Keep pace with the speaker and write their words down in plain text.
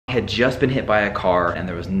Had just been hit by a car and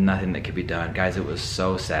there was nothing that could be done. Guys, it was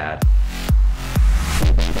so sad.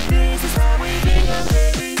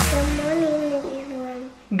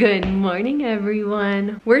 Good morning,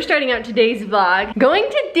 everyone. We're starting out today's vlog going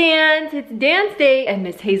to dance. It's dance day and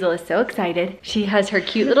Miss Hazel is so excited. She has her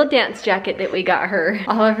cute little dance jacket that we got her.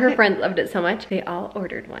 All of her friends loved it so much they all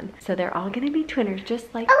ordered one. So they're all gonna be twinners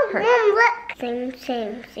just like her. Mom, look. Sing,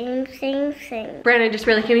 sing, sing, sing, sing. Brandon just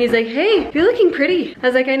really came. He's like, hey, you're looking pretty. I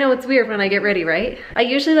was like, I know, it's weird when I get ready, right? I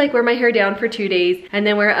usually like wear my hair down for 2 days and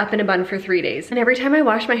then wear it up in a bun for 3 days. And every time I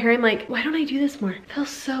wash my hair, I'm like, why don't I do this more? It feels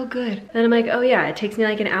so good. And I'm like, oh yeah, it takes me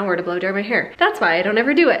like an hour to blow dry my hair. That's why I don't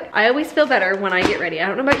ever do it. I always feel better when I get ready. I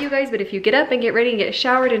don't know about you guys, but if you get up and get ready and get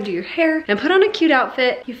showered and do your hair and put on a cute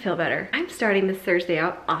outfit, you feel better. I'm starting this Thursday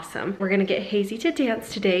out awesome. We're gonna get Hazy to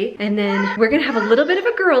dance today, and then we're gonna have a little bit of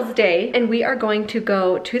a girls' day, and we are going to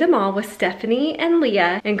go to the mall with Stephanie and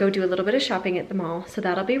Leah and go do a little bit of shopping at the mall. So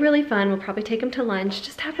that'll be really fun. We'll probably take them to lunch,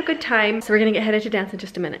 just have a good time. So we're gonna get headed to dance in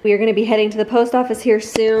just a minute. We are gonna be heading to the post office here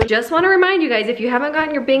soon. Just wanna remind you guys, if you haven't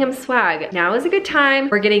gotten your Bingham swag, now is a good time.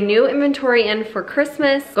 We're getting new inventory in for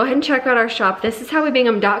Christmas. Go ahead and check out our shop. This is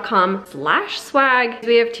howwebingham.com/swag.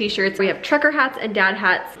 We have t-shirts, we have trucker hats and dad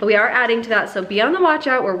hats, but we are adding to that, so be on the watch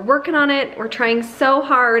out. We're working on it. We're trying so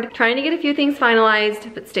hard, trying to get a few things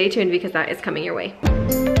finalized, but stay tuned because that is coming your way.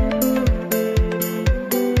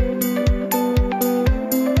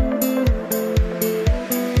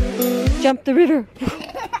 Jump the river.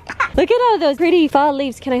 Look at all those pretty fall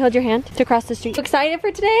leaves. Can I hold your hand to cross the street? You excited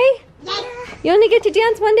for today? Yes. You only get to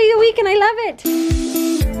dance 1 day a week and I love it.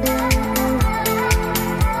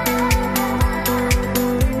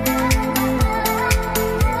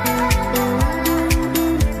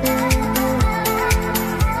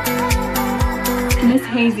 Miss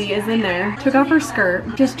Hazy is in there. Took off her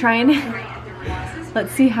skirt. Just trying to...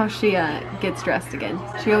 Let's see how she gets dressed again.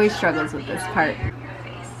 She always struggles with this part.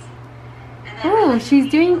 Oh, she's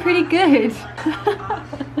doing pretty good.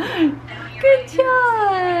 Good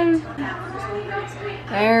job.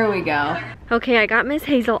 There we go. Okay, I got Miss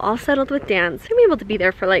Hazel all settled with dance. I'm able to be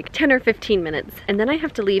there for like 10 or 15 minutes. And then I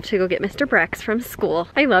have to leave to go get Mr. Brex from school.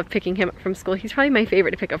 I love picking him up from school. He's probably my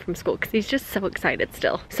favorite to pick up from school because he's just so excited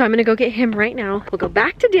still. So I'm gonna go get him right now. We'll go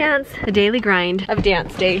back to dance, the daily grind of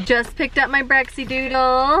dance day. Just picked up my Brexy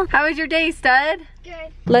doodle. How was your day, stud?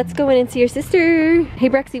 Good. Let's go in and see your sister. Hey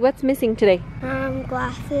Brexy, what's missing today?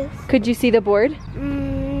 Glasses. Could you see the board?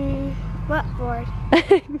 What board?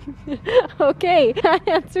 Okay, that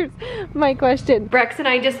answers my question. Brex and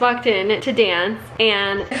I just walked in to dance,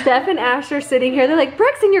 and Steph and Ash are sitting here. They're like,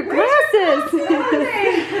 Brexton, your glasses!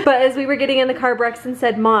 But as we were getting in the car, Brexton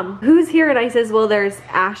said, Mom, who's here? And I says, well, there's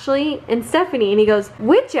Ashley and Stephanie. And he goes,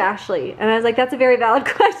 which Ashley? And I was like, that's a very valid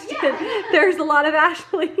question. Yeah. There's a lot of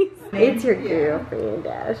Ashleys. It's your girlfriend,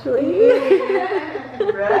 Ashley.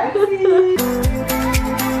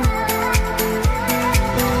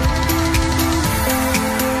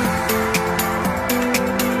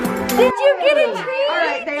 Did you get a treat?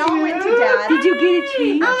 Alright, they all went to Dad. Did you get a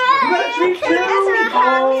treat? You got a treat too?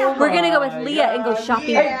 We're gonna go with Leah and go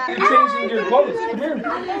shopping. Hey, you're changing your clothes. Come here.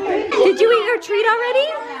 Did you eat your treat already?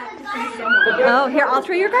 Oh, here, I'll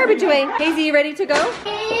throw your garbage away. Hazy, you ready to go?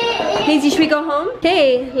 Hazy, should we go home?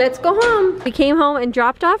 Okay, let's go home. We came home and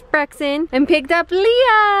dropped off Brexton and picked up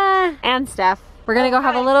Leah and Steph. We're gonna go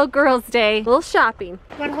have a little girls' day, a little shopping.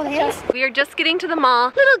 Wanna hold hands? We are just getting to the mall.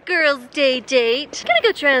 Little girls' day date. Gonna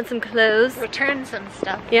go try on some clothes. Return some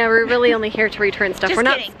stuff. Yeah, we're really only here to return stuff. Just We're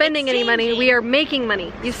not kidding. spending any money. We are making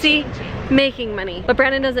money. You see? Making money. What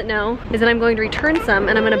Brandon doesn't know is that I'm going to return some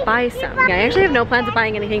and I'm gonna buy some. Yeah, I actually have no plans of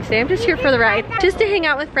buying anything today. I'm just here for the ride. Just to hang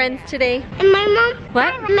out with friends today. And my mom?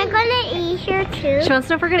 What? Am I gonna eat here too? She wants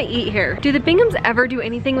to know if we're gonna eat here. Do the Binghams ever do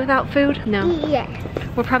anything without food? No. Yes.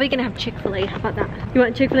 We're probably gonna have Chick-fil-A. How about that? You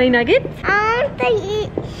want Chick-fil-A nuggets? I want to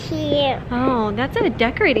eat here. Oh, that's a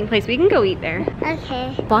decorating place. We can go eat there.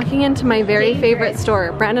 Okay. Walking into my very favorite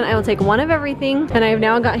store. Brandon and I will take one of everything, and I have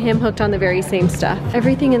now got him hooked on the very same stuff.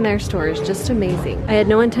 Everything in their store is just amazing. I had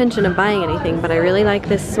no intention of buying anything, but I really like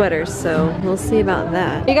this sweater, so we'll see about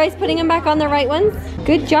that. Are you guys putting them back on the right ones?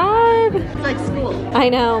 Good job. It's like school. I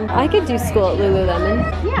know. I could do school at Lululemon.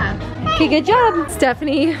 Yeah. Okay, good job.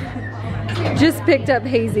 Stephanie just picked up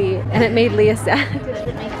Hazy, and it made Leah sad.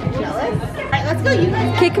 Jealous? Alright, let's go, you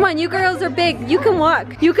guys. Okay, come on. You girls are big. You can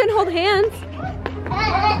walk. You can hold hands.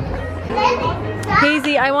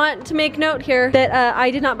 Hazy, I want to make note here that I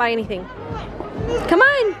did not buy anything. Come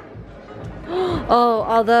on. Oh,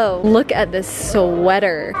 although, look at this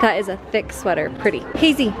sweater. That is a thick sweater, pretty.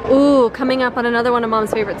 Hazy. Ooh, coming up on another one of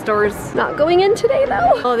Mom's favorite stores. Not going in today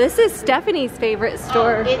though. Oh, this is Stephanie's favorite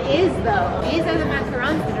store. It is though. These are the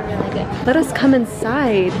macarons that are like it. Let us come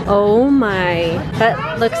inside. Oh my.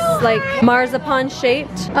 That looks like marzipan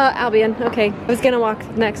shaped. Albion, okay. I was gonna walk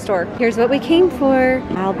next door. Here's what we came for.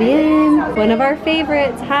 Albion, one of our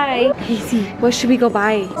favorites. Hi. Hazy, what should we go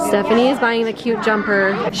buy? Stephanie is buying the cute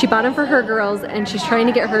jumper. She bought them for her girls and she's trying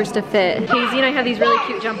to get hers to fit. Hazy and I have these really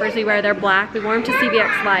cute jumpers we wear. They're black. We wore them to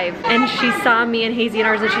CBX Live. And she saw me and Hazy in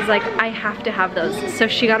ours and she's like, I have to have those. So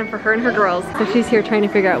she got them for her and her girls. So she's here trying to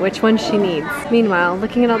figure out which one she needs. Meanwhile,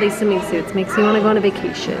 looking at all these swimming suits makes me want to go on a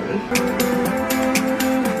vacation.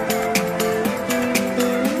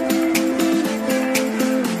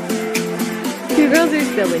 You girls are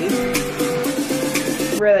silly.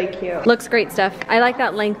 Really cute. Looks great, Steph. I like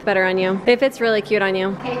that length better on you. It fits really cute on you.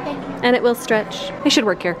 Okay, thank you. And it will stretch. I should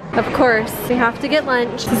work here. Of course, we have to get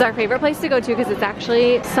lunch. This is our favorite place to go to because it's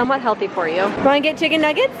actually somewhat healthy for you. Want to get chicken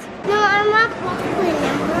nuggets? No, I want broccoli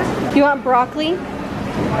number. You want broccoli?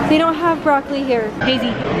 They don't have broccoli here.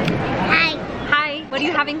 Hazy. Hi. Hi. What are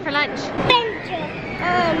you having for lunch?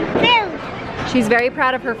 Food. She's very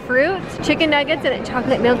proud of her fruit, chicken nuggets, and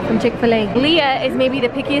chocolate milk from Chick-fil-A. Leah is maybe the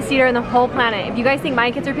pickiest eater on the whole planet. If you guys think my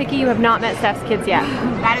kids are picky, you have not met Steph's kids yet.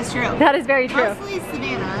 That is true. That is very true. Mostly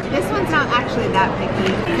Savannah. This one's not actually that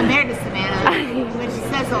picky compared to Savannah, which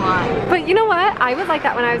says a lot. But you know what? I was like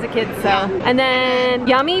that when I was a kid, so. Yeah. And then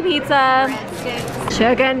yummy pizza. Breadsticks.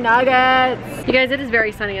 Chicken nuggets. You guys, it is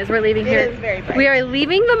very sunny as we're leaving here. It is very bright. We are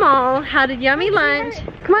leaving the mall, had a yummy lunch.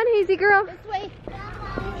 Come on, Hazy girl. This way.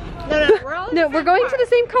 No, we're going to the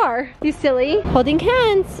same car. You silly. Holding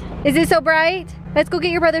hands. Is it so bright? Let's go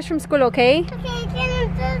get your brothers from school, okay?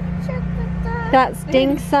 That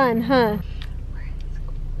stinks sun, huh?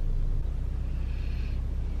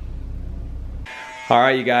 All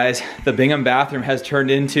right, you guys, the Bingham bathroom has turned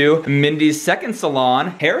into Mindy's second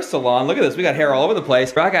salon, hair salon. Look at this, we got hair all over the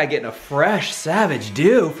place. That guy getting a fresh Savage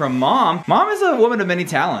do from Mom. Mom is a woman of many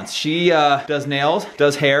talents. She does nails,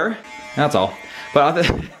 does hair, that's all. But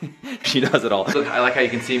she does it all. Look, I like how you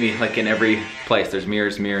can see me like in every place. There's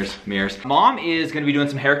mirrors, mirrors, mirrors. Mom is gonna be doing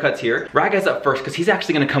some haircuts here. Raguy's up first because he's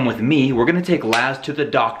actually gonna come with me. We're gonna take Laz to the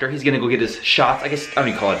doctor. He's gonna go get his shots. I guess, I don't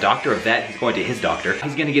even call it a doctor, a vet. He's going to his doctor.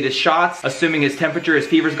 He's gonna get his shots, assuming his temperature, his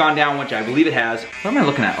fever's gone down, which I believe it has. What am I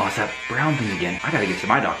looking at? Oh, it's that brown thing again. I gotta get to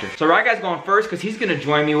my doctor. So Raguy's going first because he's gonna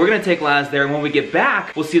join me. We're gonna take Laz there, and when we get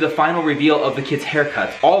back, we'll see the final reveal of the kids'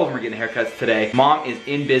 haircuts. All of them are getting haircuts today. Mom is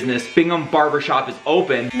in business. Bingham Barbershop is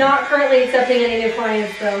open. Not currently accepting any new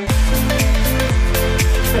clients, though.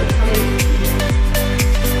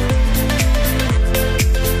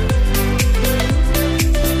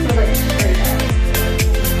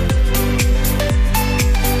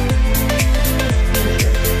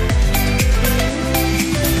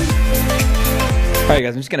 All right,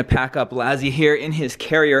 guys, I'm just gonna pack up Lazzy here in his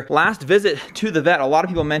carrier. Last visit to the vet, a lot of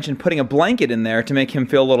people mentioned putting a blanket in there to make him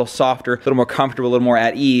feel a little softer, a little more comfortable, a little more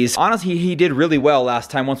at ease. Honestly, he did really well last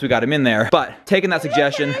time once we got him in there. But taking that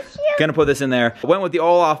suggestion, gonna put this in there. I went with the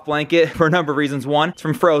Olaf blanket for a number of reasons. One, it's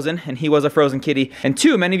from Frozen, and he was a Frozen kitty. And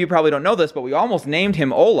two, many of you probably don't know this, but we almost named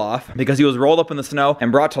him Olaf because he was rolled up in the snow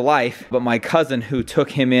and brought to life. But my cousin who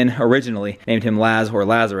took him in originally named him Laz or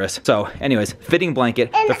Lazarus. So anyways, fitting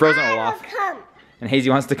blanket, the Frozen Olaf. And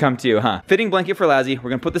Hazy wants to come too, huh? Fitting blanket for Lazzy.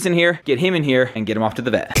 We're gonna put this in here, get him in here, and get him off to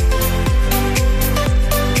the vet.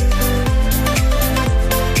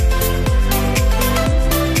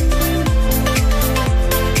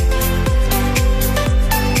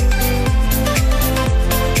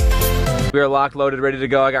 We are locked, loaded, ready to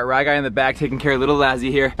go. I got Raguy in the back taking care of little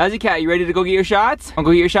Lazzy here. Lazzy cat, you ready to go get your shots? Wanna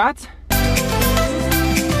go get your shots?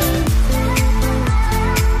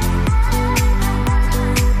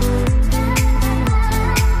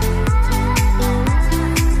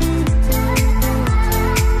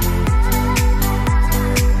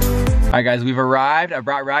 Alright guys, we've arrived. I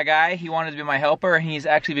brought Raguy. He wanted to be my helper, and he's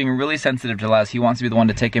actually being really sensitive to Laz. He wants to be the one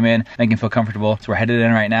to take him in, make him feel comfortable. So we're headed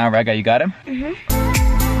in right now. Raguy, you got him? Mm-hmm.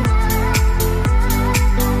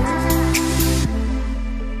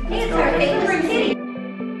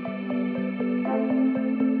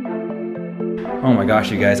 Oh my gosh,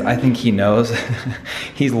 you guys, I think he knows.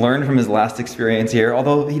 He's learned from his last experience here,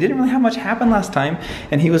 although he didn't really have much happen last time,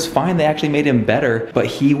 and he was fine. They actually made him better, but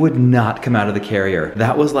he would not come out of the carrier.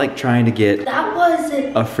 That was like trying to get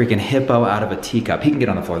a freaking hippo out of a teacup. He can get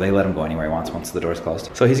on the floor. They let him go anywhere he wants once the door's closed.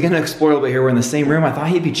 So he's gonna explore a little bit here. We're in the same room. I thought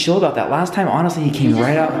he'd be chill about that. Last time, honestly, he came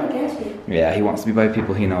right out. Yeah, he wants to be by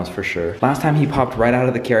people he knows for sure. Last time he popped right out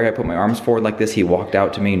of the carrier, I put my arms forward like this, he walked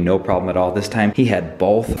out to me, no problem at all. This time he had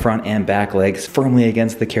both front and back legs firmly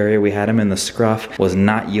against the carrier. We had him in the scruff, was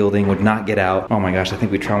not yielding, would not get out. Oh my gosh, I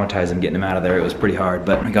think we traumatized him getting him out of there. It was pretty hard,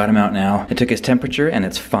 but I got him out now. I took his temperature and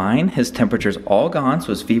it's fine. His temperature's all gone, so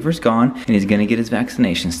his fever's gone, and he's gonna get his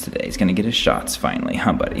vaccinations today. He's gonna get his shots finally,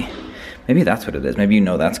 huh buddy? Maybe that's what it is. Maybe you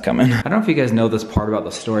know that's coming. I don't know if you guys know this part about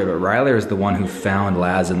the story, but Riley is the one who found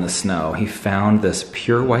Laz in the snow. He found this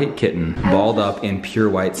pure white kitten balled up in pure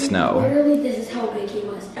white snow. Literally, this is how big he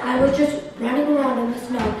was. I was just running around in the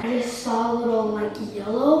snow. I just saw a little like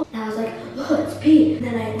yellow, and I was like, oh, it's pee. And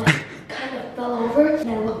then I like kind of fell over, and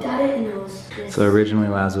I looked at it, and it was this. So originally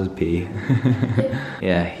Laz was pee.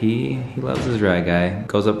 Yeah, he loves his rag guy.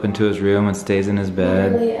 Goes up into his room and stays in his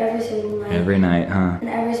bed. Literally every single night. Every night, huh? And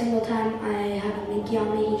every single time I have a Minky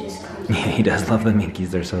on me, he just comes. Yeah, he does love the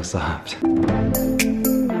Minkies. They're so soft.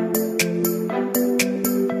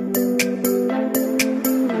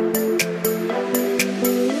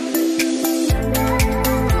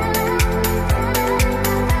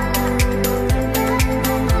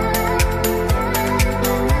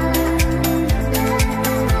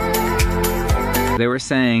 They were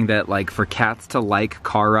saying that like for cats to like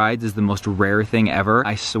car rides is the most rare thing ever.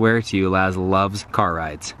 I swear to you, Laz loves car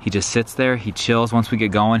rides. He just sits there, he chills. Once we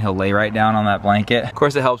get going, he'll lay right down on that blanket. Of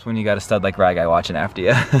course it helps when you got a stud like Rag Guy watching after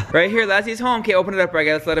you. Right here, Lazzie's home. Okay, open it up, Rag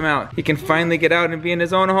Guy, let's let him out. He can finally get out and be in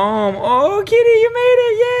his own home. Oh, kitty, you made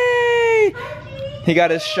it, yay! He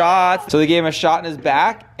got his shots. So they gave him a shot in his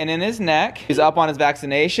back and in his neck. He's up on his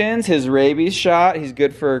vaccinations, his rabies shot. He's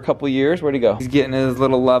good for a couple years. Where'd he go? He's getting his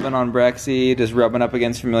little lovin' on Brexy, just rubbing up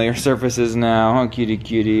against familiar surfaces now. Oh, cutie,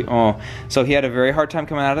 cutie. Oh, so he had a very hard time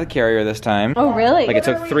coming out of the carrier this time. Oh, really? Like it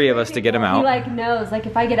took 3 of us to get him out. He like knows, like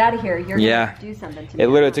if I get out of here, you're gonna do something to me. It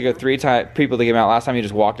literally took 3 people to get him out. Last time he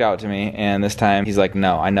just walked out to me, and this time he's like,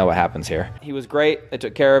 no, I know what happens here. He was great. They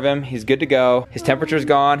took care of him. He's good to go. His temperature's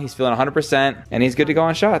gone. He's feeling 100%, and he's good to go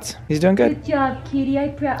on shots. He's doing good. Good job, kitty.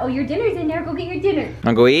 Oh, your dinner's in there. Go get your dinner.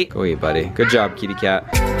 Wanna go eat? Go eat, buddy. Good job, kitty cat.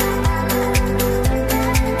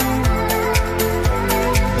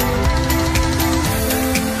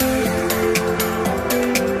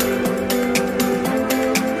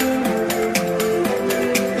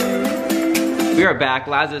 We are back.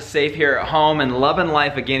 Laz is safe here at home and loving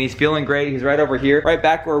life again. He's feeling great. He's right over here, right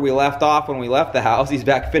back where we left off when we left the house. He's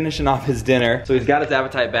back finishing off his dinner. So he's got his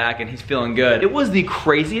appetite back and he's feeling good. It was the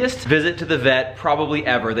craziest visit to the vet probably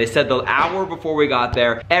ever. They said the hour before we got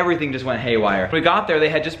there, everything just went haywire. When we got there, they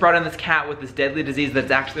had just brought in this cat with this deadly disease that's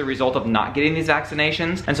actually a result of not getting these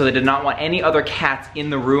vaccinations. And so they did not want any other cats in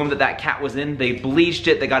the room that cat was in. They bleached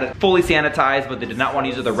it, they got it fully sanitized, but they did not want to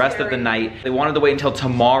use it the rest of the night. They wanted to wait until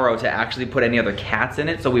tomorrow to actually put any other cats in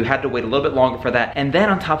it, so we had to wait a little bit longer for that. And then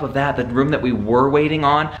on top of that, the room that we were waiting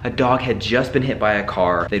on, a dog had just been hit by a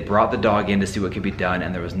car. They brought the dog in to see what could be done,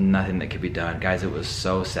 and there was nothing that could be done. Guys, it was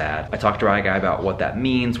so sad. I talked to Rag Guy about what that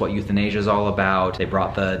means, what euthanasia is all about. They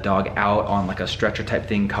brought the dog out on like a stretcher type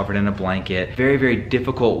thing covered in a blanket. Very, very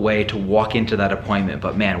difficult way to walk into that appointment,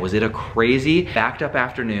 but man, was it a crazy backed up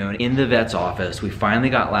afternoon in the vet's office. We finally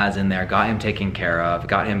got Laz in there, got him taken care of,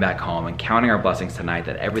 got him back home, and counting our blessings tonight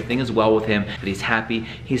that everything is well with him, that he's happy,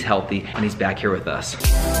 he's healthy, and he's back here with us.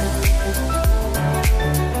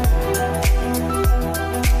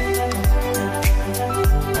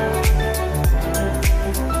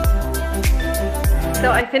 So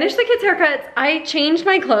I finished the kids' haircuts. I changed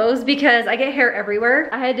my clothes because I get hair everywhere.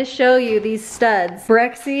 I had to show you these studs.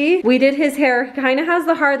 Brexy, we did his hair, kind of has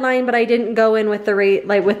the hard line, but I didn't go in with the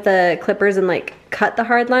with the clippers and like cut the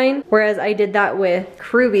hard line. Whereas I did that with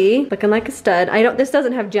Kruby, looking like a stud. this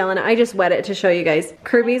doesn't have gel in it. I just wet it to show you guys.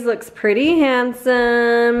 Kruby's looks pretty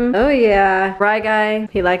handsome. Oh yeah. Rag Guy,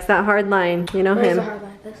 he likes that hard line. You know him. The hard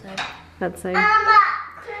line? This side. That side.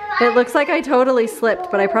 It looks like I totally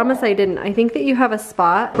slipped, but I promise I didn't. I think that you have a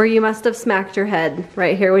spot where you must have smacked your head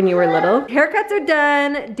right here when you were little. Haircuts are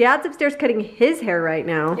done. Dad's upstairs cutting his hair right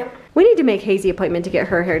now. Yep. We need to make Hazy an appointment to get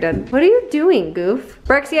her hair done. What are you doing, Goof?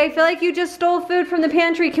 Brexy, I feel like you just stole food from the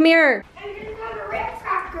pantry. Come here. I just got a Ritz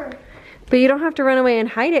cracker. But you don't have to run away and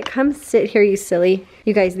hide it. Come sit here, you silly.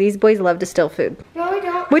 You guys, these boys love to steal food. No, we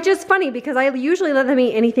don't. Which is funny because I usually let them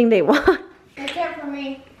eat anything they want. Except for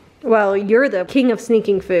me. Well, you're the king of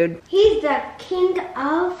sneaking food. He's the king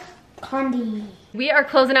of Condi. We are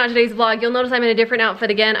closing out today's vlog. You'll notice I'm in a different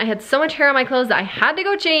outfit again. I had so much hair on my clothes that I had to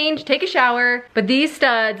go change, take a shower. But these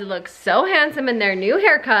studs look so handsome in their new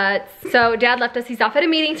haircuts. So Dad left us. He's off at a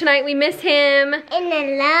meeting tonight. We miss him. And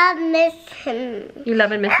I miss him. You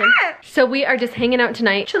love and miss him. So we are just hanging out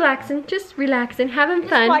tonight, chillaxing, just relaxing, having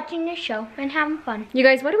fun. Watching the show and having fun. You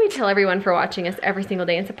guys, what do we tell everyone for watching us every single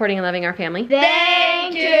day and supporting and loving our family?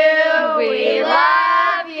 Thank you. We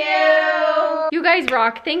love you. You guys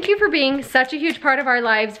rock. Thank you for being such a huge part of our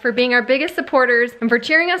lives, for being our biggest supporters, and for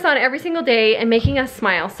cheering us on every single day and making us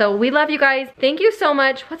smile. So we love you guys. Thank you so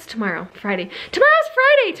much. What's tomorrow? Friday. Tomorrow's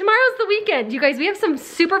Friday. Tomorrow's the weekend. You guys, we have some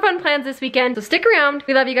super fun plans this weekend, so stick around.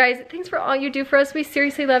 We love you guys. Thanks for all you do for us. We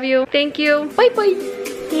seriously love you. Thank you. Bye bye.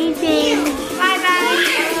 Thank you.